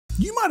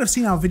You might have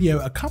seen our video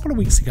a couple of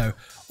weeks ago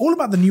all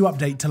about the new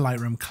update to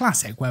Lightroom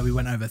Classic, where we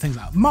went over things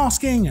like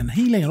masking and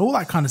healing and all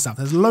that kind of stuff.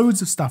 There's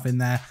loads of stuff in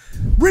there,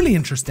 really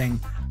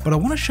interesting, but I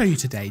want to show you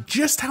today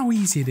just how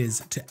easy it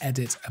is to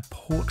edit a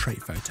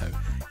portrait photo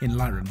in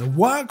Lightroom. The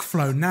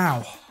workflow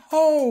now,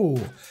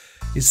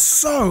 is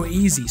so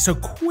easy, so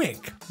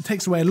quick. It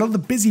takes away a lot of the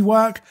busy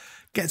work,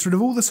 gets rid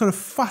of all the sort of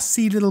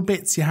fussy little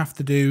bits you have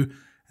to do,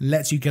 and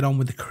lets you get on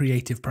with the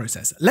creative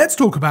process. Let's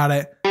talk about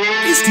it.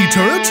 It's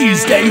Tutorial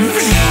Tuesday.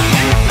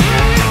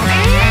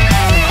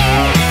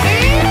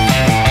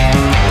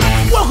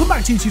 Welcome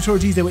back to Tutorial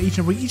Tuesday, where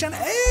each and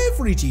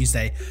every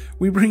Tuesday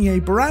we bring you a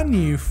brand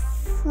new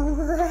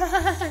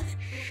fresh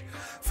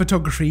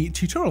photography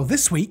tutorial.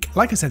 This week,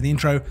 like I said in the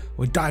intro,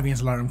 we're diving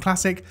into Lightroom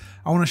Classic.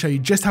 I want to show you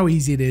just how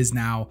easy it is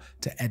now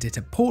to edit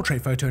a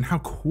portrait photo and how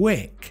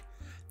quick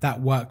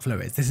that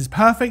workflow is. This is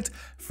perfect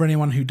for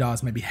anyone who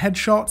does maybe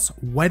headshots,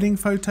 wedding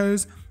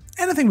photos,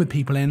 anything with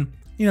people in.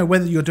 You know,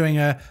 whether you're doing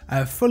a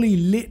fully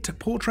lit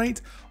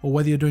portrait or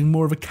whether you're doing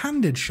more of a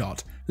candid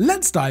shot.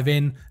 Let's dive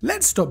in.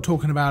 Let's stop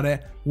talking about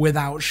it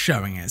without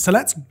showing it. So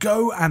let's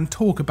go and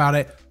talk about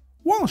it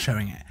while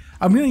showing it.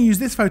 I'm going to use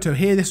this photo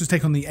here. This was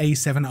taken on the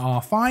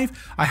A7R5.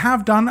 I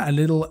have done a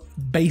little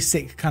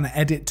basic kind of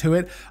edit to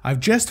it.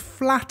 I've just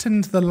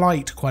flattened the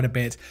light quite a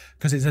bit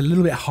because it's a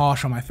little bit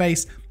harsh on my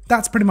face.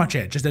 That's pretty much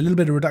it. Just a little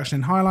bit of reduction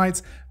in highlights,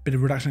 a bit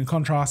of reduction in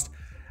contrast,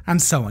 and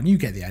so on. You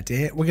get the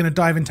idea. We're going to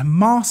dive into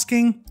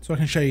masking so I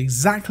can show you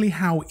exactly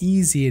how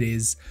easy it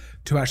is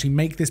to actually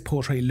make this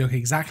portrait look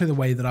exactly the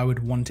way that I would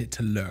want it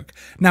to look.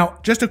 Now,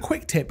 just a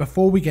quick tip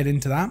before we get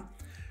into that.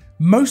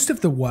 Most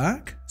of the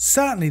work,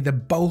 certainly the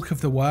bulk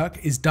of the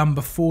work, is done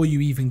before you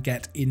even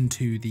get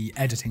into the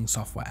editing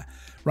software,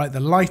 right? The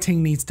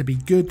lighting needs to be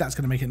good. That's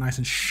going to make it nice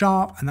and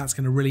sharp, and that's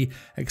going to really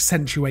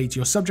accentuate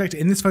your subject.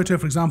 In this photo,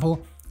 for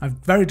example, I've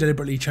very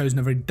deliberately chosen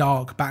a very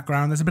dark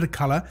background. There's a bit of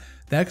color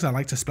there because I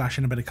like to splash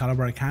in a bit of color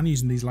where I can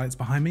using these lights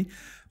behind me.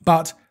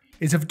 But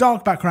it's a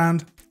dark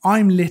background.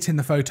 I'm lit in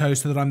the photo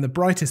so that I'm the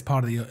brightest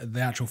part of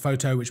the actual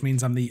photo, which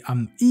means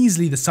I'm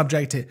easily the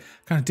subject. It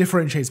kind of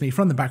differentiates me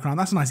from the background.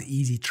 That's a nice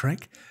easy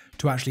trick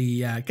to actually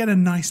get a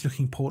nice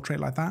looking portrait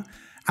like that.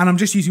 And I'm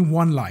just using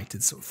one light.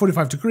 It's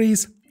 45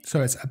 degrees,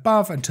 so it's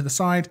above and to the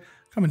side,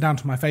 coming down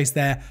to my face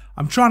there.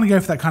 I'm trying to go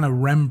for that kind of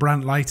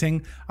Rembrandt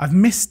lighting. I've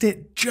missed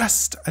it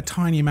just a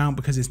tiny amount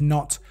because it's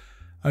not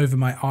over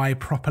my eye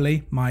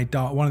properly.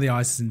 One of the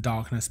eyes is in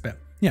darkness, but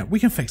yeah,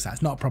 we can fix that.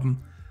 It's not a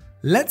problem.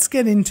 Let's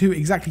get into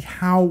exactly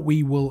how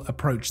we will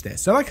approach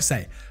this. So like I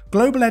say,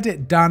 global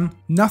edit done,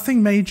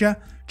 nothing major,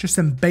 just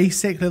some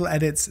basic little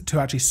edits to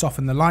actually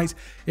soften the light.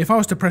 If I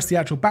was to press the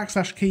actual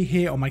backslash key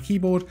here on my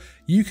keyboard,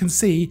 you can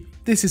see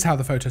this is how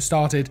the photo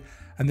started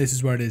and this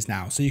is where it is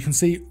now. So you can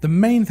see the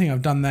main thing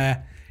I've done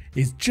there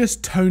is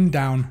just tone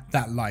down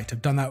that light.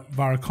 I've done that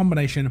via a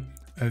combination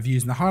of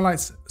using the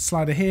highlights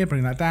slider here,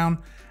 bring that down,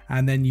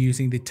 and then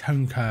using the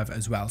tone curve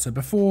as well. So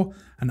before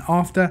and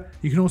after,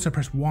 you can also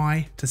press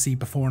Y to see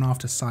before and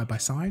after side by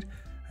side,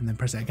 and then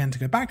press it again to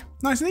go back.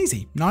 Nice and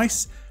easy,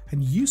 nice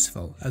and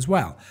useful as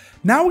well.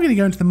 Now we're gonna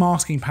go into the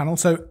masking panel.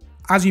 So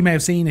as you may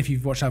have seen, if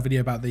you've watched our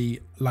video about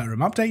the Lightroom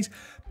update,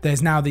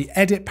 there's now the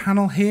edit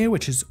panel here,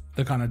 which is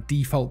the kind of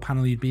default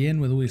panel you'd be in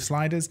with all your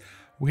sliders.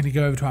 We're gonna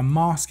go over to our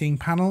masking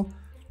panel.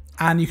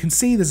 And you can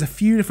see there's a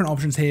few different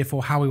options here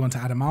for how we want to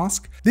add a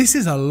mask. This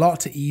is a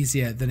lot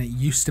easier than it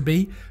used to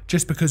be,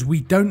 just because we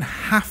don't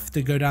have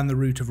to go down the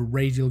route of a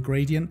radial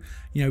gradient.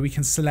 You know, we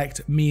can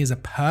select me as a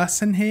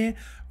person here.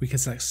 We can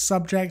select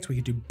subject, we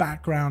can do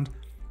background.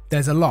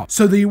 There's a lot.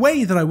 So the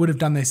way that I would have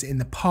done this in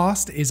the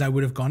past is I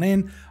would have gone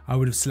in, I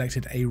would have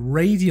selected a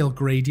radial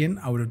gradient.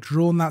 I would have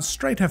drawn that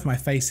straight over my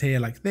face here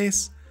like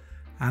this,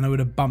 and I would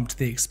have bumped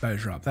the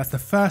exposure up. That's the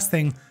first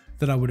thing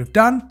that I would have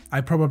done.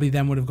 I probably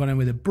then would have gone in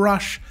with a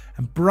brush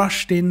and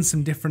brushed in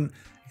some different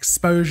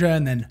exposure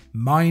and then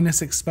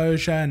minus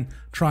exposure and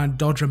try and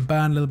dodge and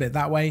burn a little bit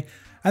that way.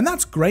 And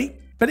that's great,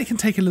 but it can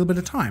take a little bit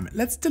of time.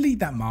 Let's delete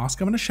that mask.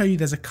 I'm going to show you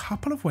there's a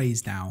couple of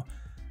ways now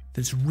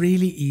that's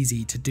really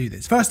easy to do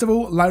this. First of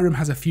all, Lightroom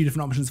has a few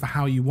different options for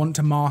how you want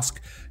to mask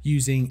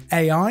using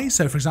AI.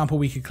 So for example,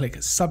 we could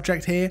click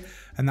subject here,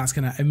 and that's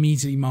gonna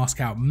immediately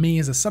mask out me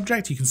as a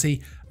subject. You can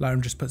see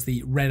Lightroom just puts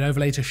the red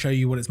overlay to show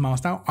you what it's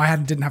masked out. I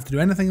didn't have to do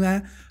anything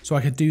there, so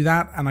I could do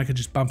that, and I could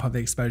just bump up the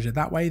exposure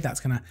that way. That's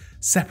gonna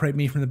separate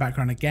me from the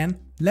background again.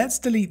 Let's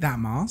delete that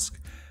mask,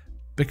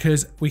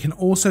 because we can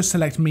also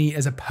select me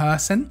as a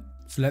person.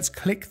 So let's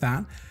click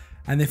that.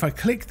 And if I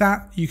click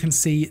that, you can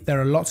see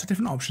there are lots of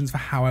different options for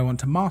how I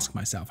want to mask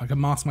myself. I can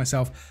mask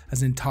myself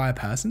as an entire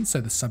person, so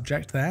the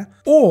subject there,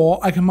 or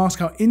I can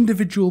mask out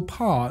individual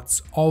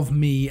parts of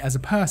me as a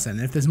person.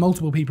 And if there's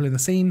multiple people in the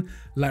scene,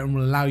 Lightroom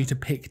will allow you to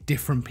pick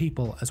different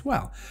people as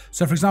well.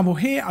 So for example,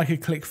 here I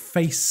could click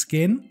face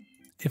skin.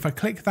 If I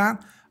click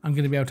that, I'm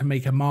going to be able to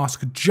make a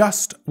mask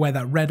just where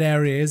that red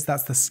area is.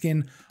 That's the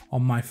skin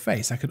on my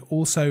face. I could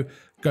also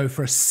go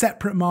for a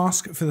separate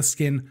mask for the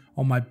skin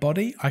on my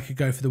body. I could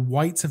go for the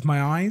whites of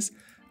my eyes,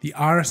 the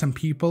iris and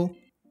pupil,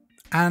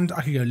 and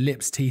I could go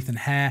lips, teeth, and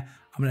hair.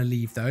 I'm going to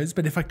leave those.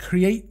 But if I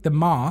create the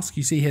mask,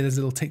 you see here there's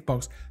a little tick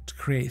box to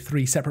create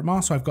 3 separate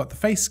masks. So I've got the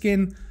face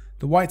skin,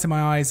 the whites of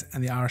my eyes,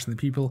 and the iris and the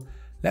pupil.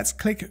 Let's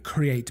click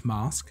create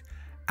mask.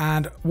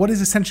 And what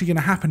is essentially going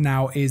to happen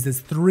now is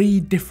there's 3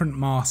 different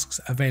masks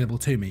available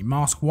to me.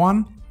 Mask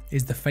 1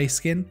 is the face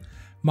skin.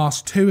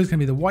 Mask 2 is going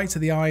to be the whites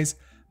of the eyes.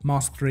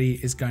 Mask 3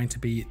 is going to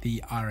be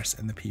the iris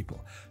and the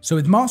pupil. So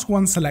with mask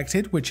 1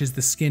 selected, which is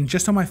the skin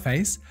just on my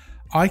face,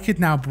 I could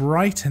now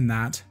brighten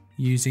that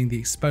using the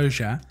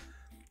exposure.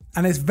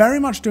 And it's very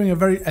much doing a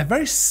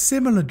very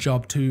similar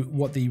job to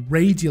what the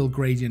radial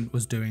gradient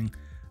was doing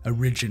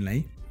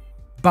originally.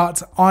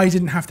 But I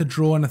didn't have to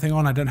draw anything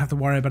on. I don't have to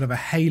worry about a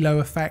halo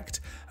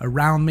effect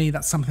around me.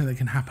 That's something that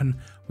can happen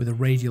with a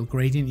radial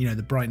gradient. You know,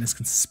 the brightness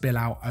can spill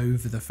out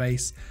over the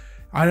face.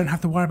 I don't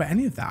have to worry about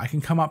any of that. I can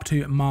come up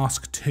to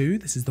mask 2.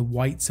 This is the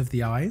whites of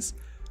the eyes.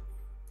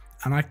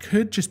 And I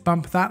could just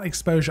bump that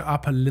exposure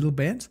up a little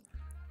bit.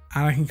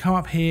 And I can come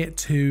up here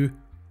to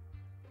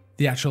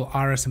the actual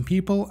iris and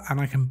pupil. And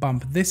I can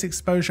bump this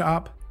exposure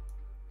up.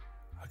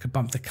 I could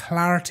bump the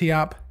clarity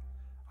up.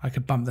 I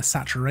could bump the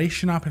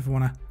saturation up if I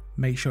want to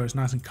make sure it's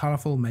nice and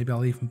colorful. Maybe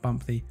I'll even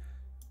bump the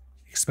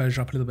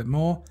exposure up a little bit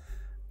more.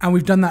 And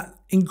we've done that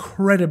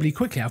incredibly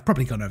quickly. I've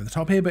probably gone over the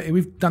top here, but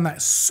we've done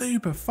that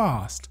super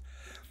fast.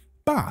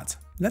 But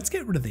let's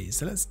get rid of these.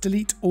 So let's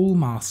delete all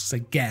masks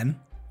again,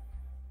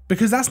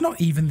 because that's not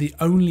even the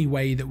only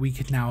way that we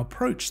could now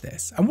approach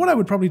this. And what I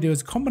would probably do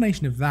is a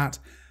combination of that,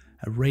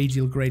 a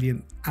radial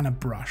gradient, and a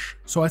brush.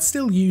 So I'd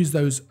still use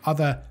those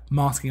other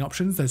masking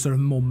options, those sort of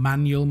more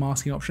manual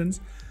masking options,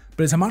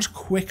 but it's a much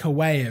quicker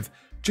way of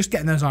just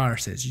getting those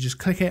irises. You just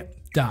click it,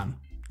 done.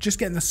 Just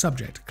getting the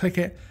subject, click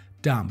it,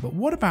 done. But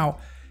what about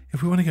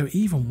if we want to go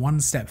even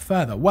one step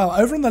further? Well,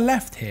 over on the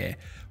left here,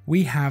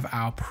 we have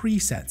our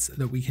presets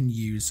that we can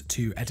use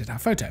to edit our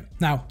photo.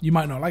 Now, you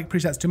might not like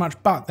presets too much,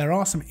 but there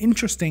are some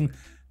interesting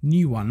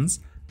new ones,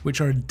 which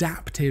are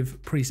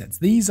adaptive presets.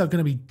 These are going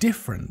to be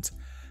different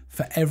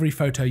for every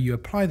photo you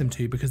apply them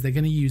to, because they're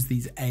going to use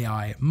these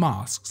AI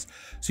masks.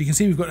 So you can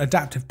see we've got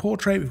adaptive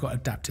portrait, we've got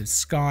adaptive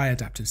sky,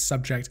 adaptive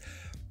subject.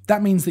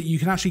 That means that you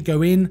can actually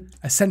go in,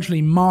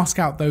 essentially mask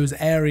out those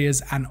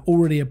areas and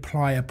already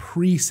apply a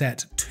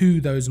preset to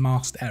those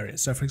masked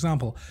areas. So for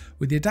example,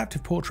 with the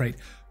adaptive portrait,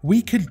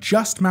 we could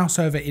just mouse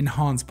over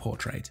enhance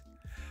portrait.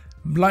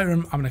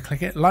 Lightroom, I'm going to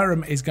click it.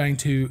 Lightroom is going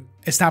to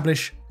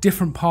establish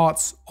different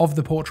parts of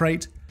the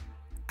portrait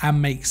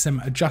and make some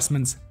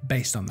adjustments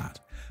based on that.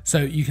 So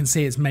you can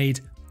see it's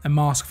made a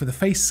mask for the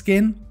face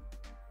skin,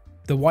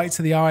 the whites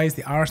of the eyes,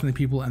 the iris and the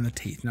pupil, and the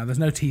teeth. Now there's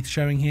no teeth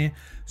showing here,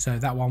 so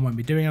that one won't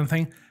be doing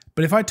anything.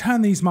 But if I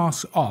turn these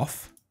masks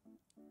off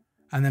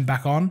and then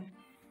back on,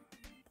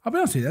 I'll be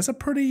honest with you,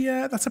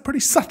 that's a pretty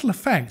subtle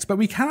effect. But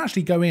we can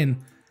actually go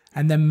in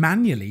and then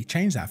manually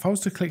change that. If I was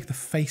to click the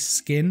face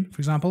skin, for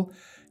example,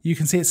 you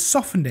can see it's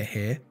softened it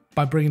here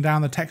by bringing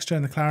down the texture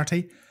and the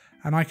clarity.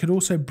 And I could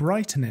also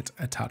brighten it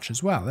a touch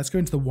as well. Let's go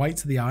into the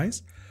whites of the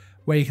eyes,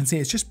 where you can see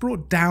it's just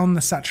brought down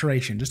the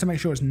saturation just to make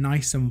sure it's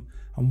nice and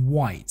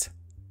white.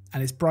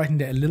 And it's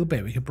brightened it a little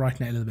bit. We could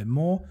brighten it a little bit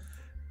more.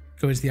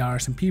 Go into the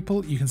iris and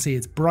pupil. You can see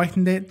it's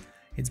brightened it.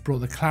 It's brought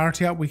the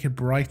clarity up. We could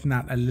brighten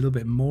that a little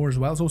bit more as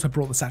well. It's also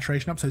brought the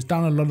saturation up. So it's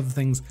done a lot of the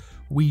things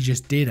we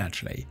just did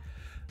actually.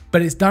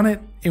 But it's done it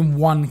in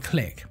one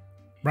click,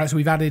 right? So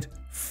we've added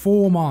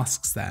 4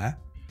 masks there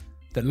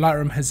that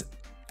Lightroom has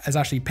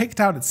actually picked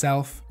out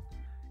itself.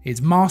 It's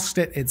masked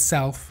it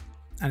itself,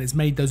 and it's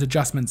made those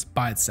adjustments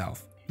by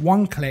itself.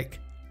 One click,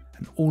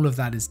 and all of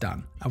that is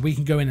done. And we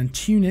can go in and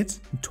tune it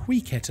and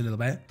tweak it a little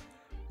bit,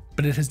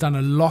 but it has done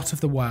a lot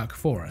of the work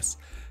for us.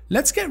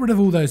 Let's get rid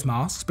of all those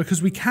masks,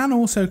 because we can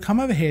also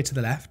come over here to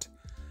the left.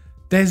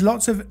 There's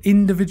lots of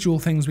individual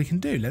things we can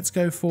do. Let's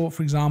go for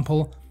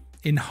example,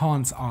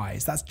 enhance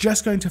eyes. That's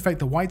just going to affect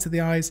the whites of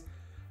the eyes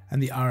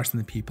and the iris and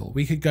the pupil.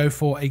 We could go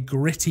for a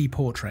gritty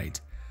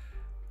portrait.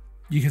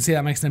 You can see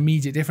that makes an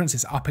immediate difference.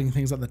 It's upping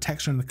things like the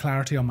texture and the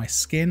clarity on my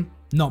skin.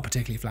 Not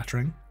particularly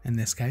flattering in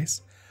this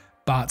case,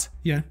 but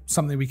you know,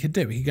 something we could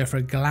do. We could go for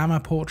a glamour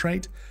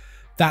portrait.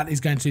 That is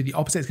going to do the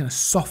opposite. It's going to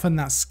soften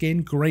that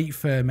skin. Great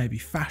for maybe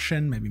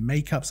fashion, maybe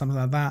makeup, something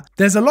like that.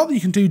 There's a lot that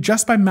you can do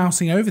just by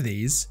mousing over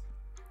these,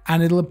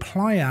 and it'll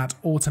apply that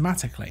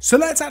automatically. So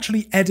let's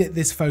actually edit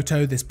this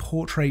photo, this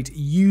portrait,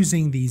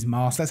 using these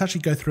masks. Let's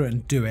actually go through it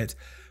and do it.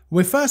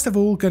 We're first of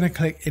all going to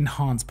click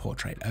Enhance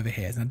Portrait over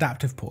here. It's an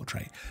adaptive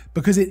portrait,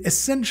 because it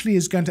essentially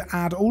is going to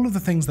add all of the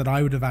things that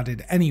I would have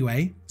added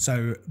anyway.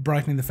 So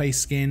brightening the face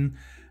skin,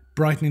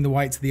 brightening the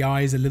whites of the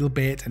eyes a little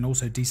bit, and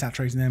also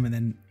desaturating them, and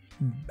then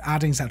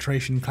adding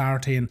saturation,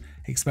 clarity, and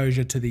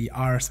exposure to the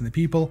iris and the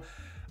pupil.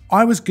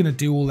 I was going to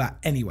do all that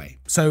anyway.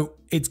 So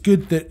it's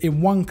good that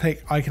in one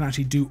click, I can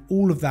actually do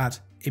all of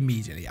that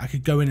immediately. I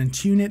could go in and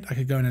tune it. I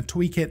could go in and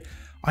tweak it.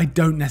 I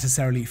don't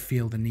necessarily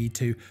feel the need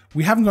to.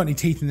 We haven't got any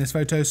teeth in this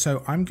photo,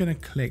 so I'm going to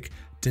click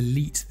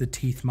delete the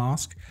teeth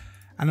mask,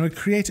 and I'm going to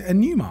create a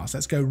new mask.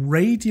 Let's go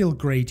radial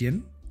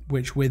gradient,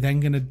 which we're then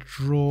going to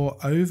draw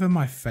over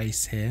my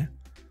face here.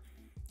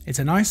 It's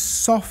a nice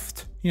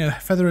soft, you know,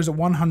 feather is at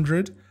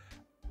 100.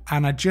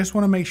 and I just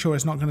want to make sure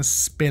it's not going to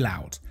spill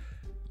out.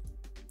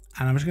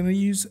 And I'm just going to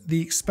use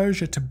the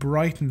exposure to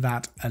brighten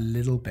that a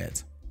little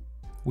bit.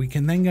 We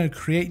can then go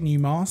create new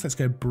mask. Let's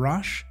go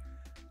brush,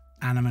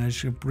 and I'm going to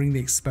just bring the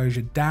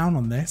exposure down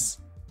on this.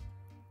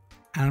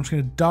 And I'm just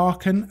going to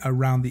darken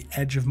around the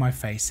edge of my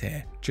face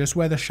here, just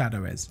where the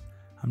shadow is.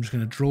 I'm just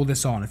going to draw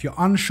this on. If you're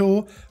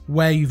unsure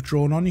where you've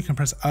drawn on, you can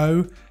press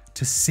O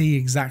to see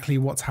exactly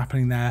what's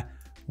happening there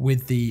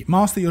with the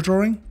mask that you're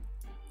drawing.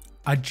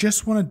 I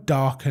just want to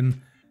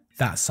darken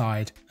that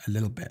side a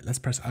little bit. Let's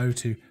press O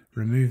to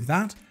remove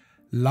that.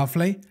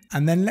 Lovely.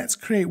 And then let's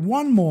create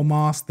one more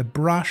mask, the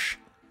brush,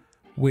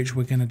 which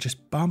we're going to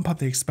just bump up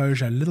the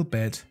exposure a little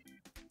bit.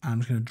 I'm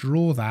just going to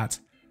draw that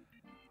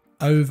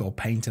over, or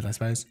paint it, I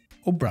suppose,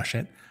 or brush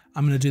it.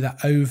 I'm going to do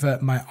that over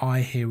my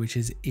eye here, which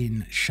is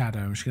in shadow.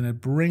 I'm just going to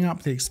bring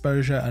up the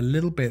exposure a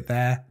little bit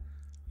there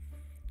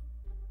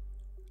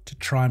to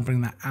try and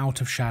bring that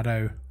out of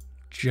shadow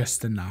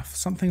just enough.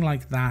 Something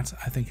like that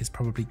I think is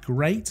probably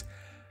great.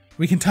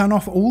 We can turn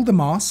off all the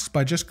masks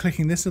by just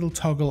clicking this little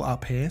toggle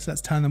up here. So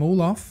let's turn them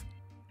all off.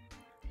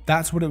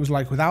 That's what it was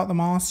like without the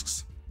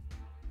masks.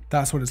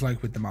 That's what it's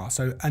like with the mask.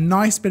 So a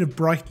nice bit of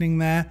brightening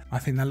there. I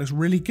think that looks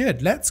really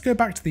good. Let's go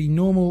back to the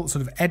normal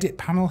sort of edit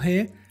panel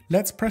here.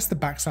 Let's press the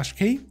backslash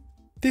key.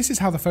 This is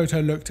how the photo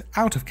looked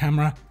out of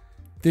camera.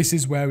 This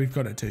is where we've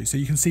got it to. So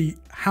you can see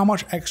how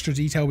much extra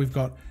detail we've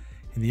got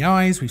in the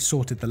eyes. We've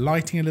sorted the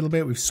lighting a little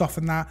bit. We've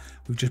softened that.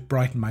 We've just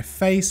brightened my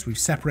face. We've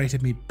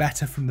separated me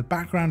better from the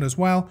background as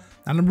well.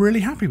 And I'm really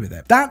happy with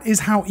it. That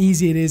is how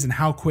easy it is and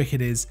how quick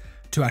it is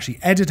to actually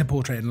edit a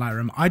portrait in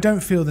Lightroom. I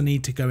don't feel the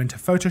need to go into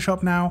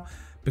Photoshop now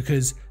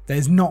because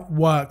there's not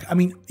work. I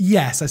mean,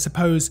 yes, I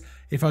suppose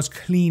if I was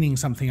cleaning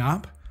something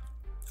up,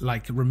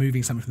 like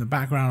removing something from the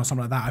background or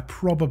something like that, I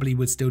probably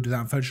would still do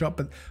that in Photoshop.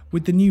 But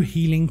with the new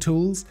healing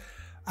tools,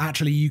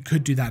 actually you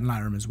could do that in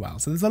Lightroom as well.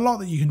 So there's a lot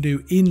that you can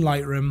do in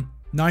Lightroom,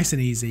 nice and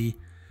easy,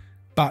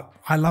 but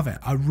I love it.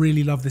 I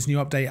really love this new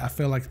update. I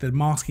feel like the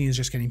masking is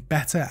just getting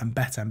better and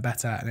better and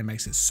better, and it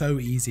makes it so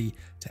easy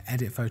to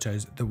edit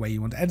photos the way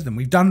you want to edit them.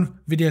 We've done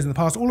videos in the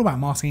past all about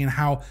masking and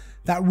how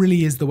that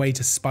really is the way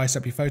to spice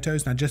up your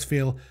photos. And I just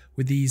feel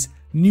with these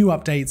new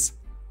updates,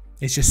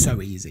 it's just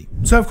so easy.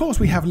 So of course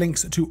we have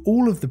links to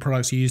all of the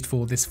products used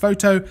for this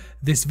photo,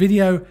 this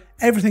video,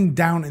 everything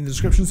down in the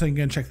description, so you can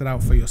go and check that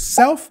out for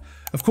yourself.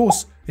 Of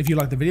course, if you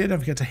like the video, don't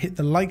forget to hit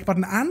the like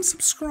button and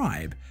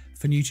subscribe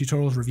for new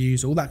tutorials,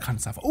 reviews, all that kind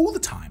of stuff all the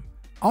time.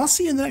 I'll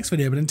see you in the next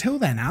video, but until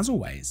then, as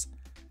always,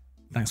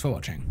 thanks for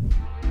watching.